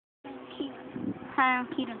Hi, I'm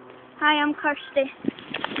Keiren. Hi, I'm Kirsty.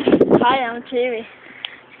 Hi, I'm Jamie.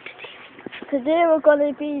 Today we're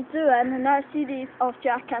going to be doing another series of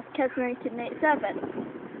Jackass Kids 1987.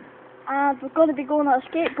 And we're going to be going on a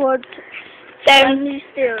skateboard down these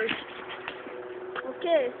stairs.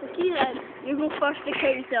 Okay, so Keiren, you go first to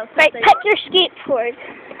count yourself. Right, pick your skateboard.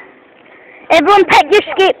 Everyone pick your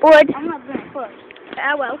skateboard. I'm not doing it first.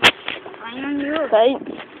 I will. I'm on you. Right.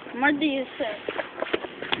 Where do you sit?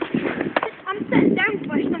 I'm sitting down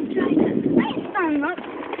first, I'm trying it. I ain't standing up.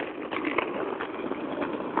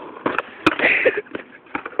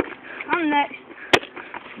 I'm next.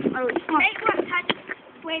 Oh, it's not. Take one touch.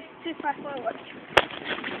 Wait, too far forward.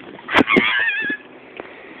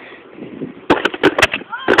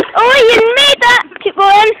 Oh, you made that! Keep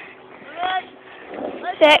going.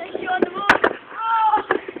 Six.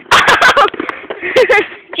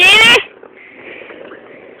 Jamie?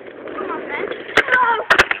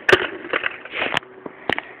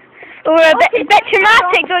 Oh, we're a bit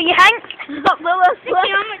dramatic, don't you, Hank? Well, let's see.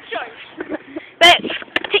 Right,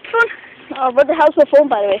 take phone. Oh, what the hell's my phone,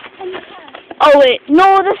 by the way? Oh, wait.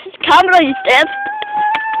 No, this is camera, you dead.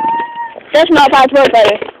 That's not a bad word, by the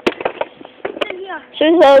way.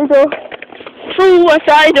 Suicidal.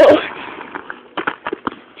 Suicidal.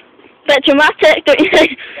 Bit dramatic, don't you think?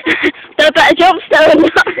 Did a bit of jump still in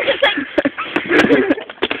that.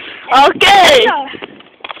 Okay.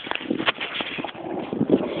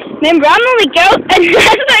 Remember, I'm only girl, and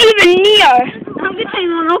that's not even near. I'm gonna turn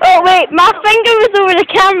one off. Oh, wait, my finger was over the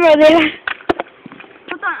camera there.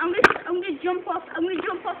 Hold on, I'm gonna jump off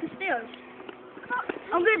the stairs.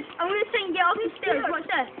 I'm gonna try and get off the stairs. Watch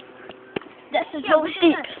this. This is really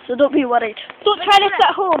steep, so don't be worried. Don't try this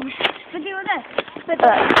at home. Video this.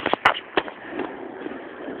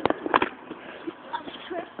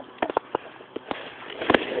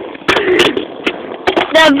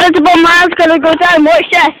 The invisible man's gonna go down. Watch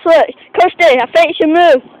this. Look, Kirsty, I think you should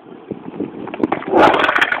move.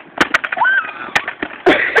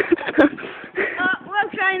 We're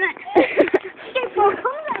trying it. Skateboard,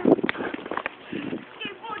 come on.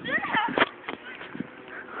 Skateboard, do that.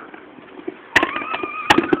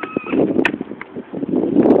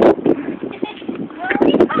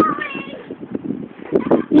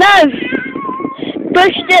 No!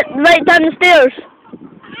 Push it right down the stairs.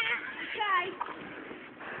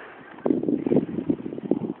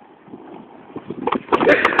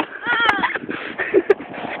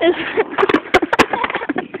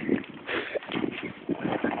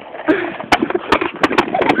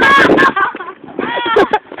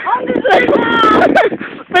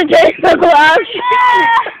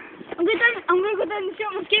 I'm gonna go down and show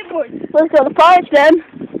my skateboard. Let's go to the park then.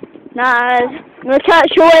 Nah, we can't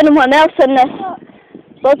show anyone else in this.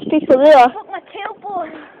 Lots of people there. Look, my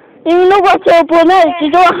tailbone. You know what tailbone is?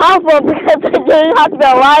 You don't have one because it doesn't have to be a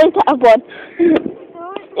lion to have one.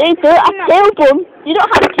 You do a tailbone. You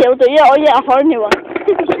don't have a tail, do you? Oh yeah, a horny one.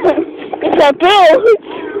 It's a bill.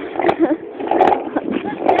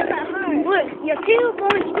 Look, your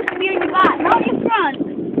tailbone is supposed to be on your back, not your front.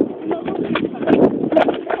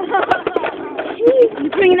 You're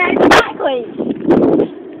bringing it backwards.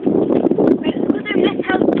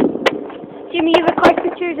 Jimmy, you record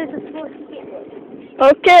pictures as a sports skateboard.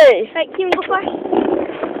 Okay. Right, can you go first?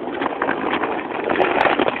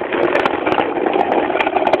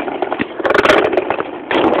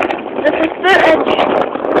 This is footage.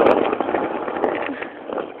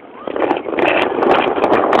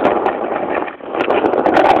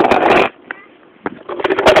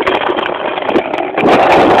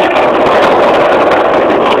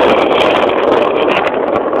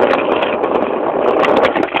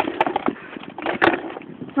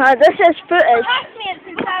 This is footage.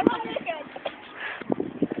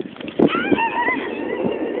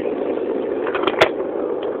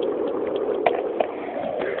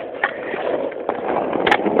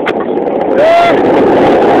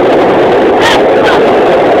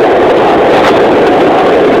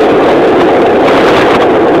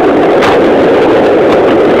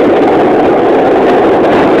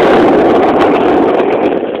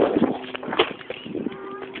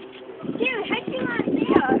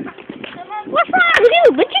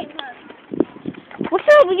 What's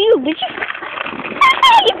up with you, bitch?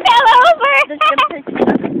 You fell over!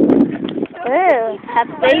 Oh,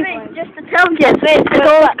 happy baby. Just to tell you, to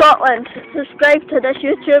go to Scotland, subscribe to this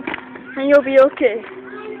YouTube and you'll be okay.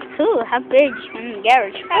 Ooh, how big in the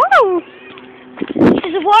garage. Oh! This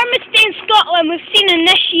is the warmest day in Scotland we've seen in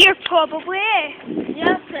this year, probably.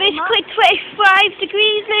 Yes, basically 25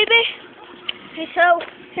 degrees, maybe. Peace Hill.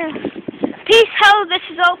 Yeah. Peace Hill, this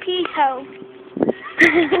is all Peace Hill.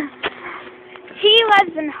 He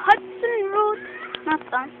lives in Hudson Road, not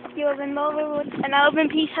that. He lives in Mulver Road, and I live in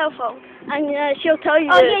Peace Household. And she'll tell you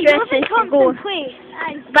Oh the yeah, you address live in to go. Thompson Place.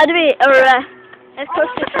 By the way, it's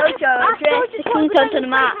Kirsty told you our address to Queen's onto the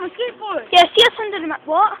map. Yeah, see us under the map.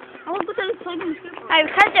 What? I want to go down and play on the skateboard. I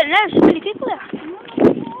can't get it now, there's so many people there.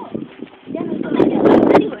 Yeah, no,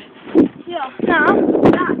 anyway. Yeah. No.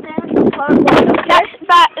 That's part one. That's,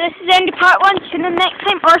 but this is the end of part 1. Tune in next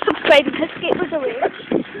time or subscribe because skateboards away.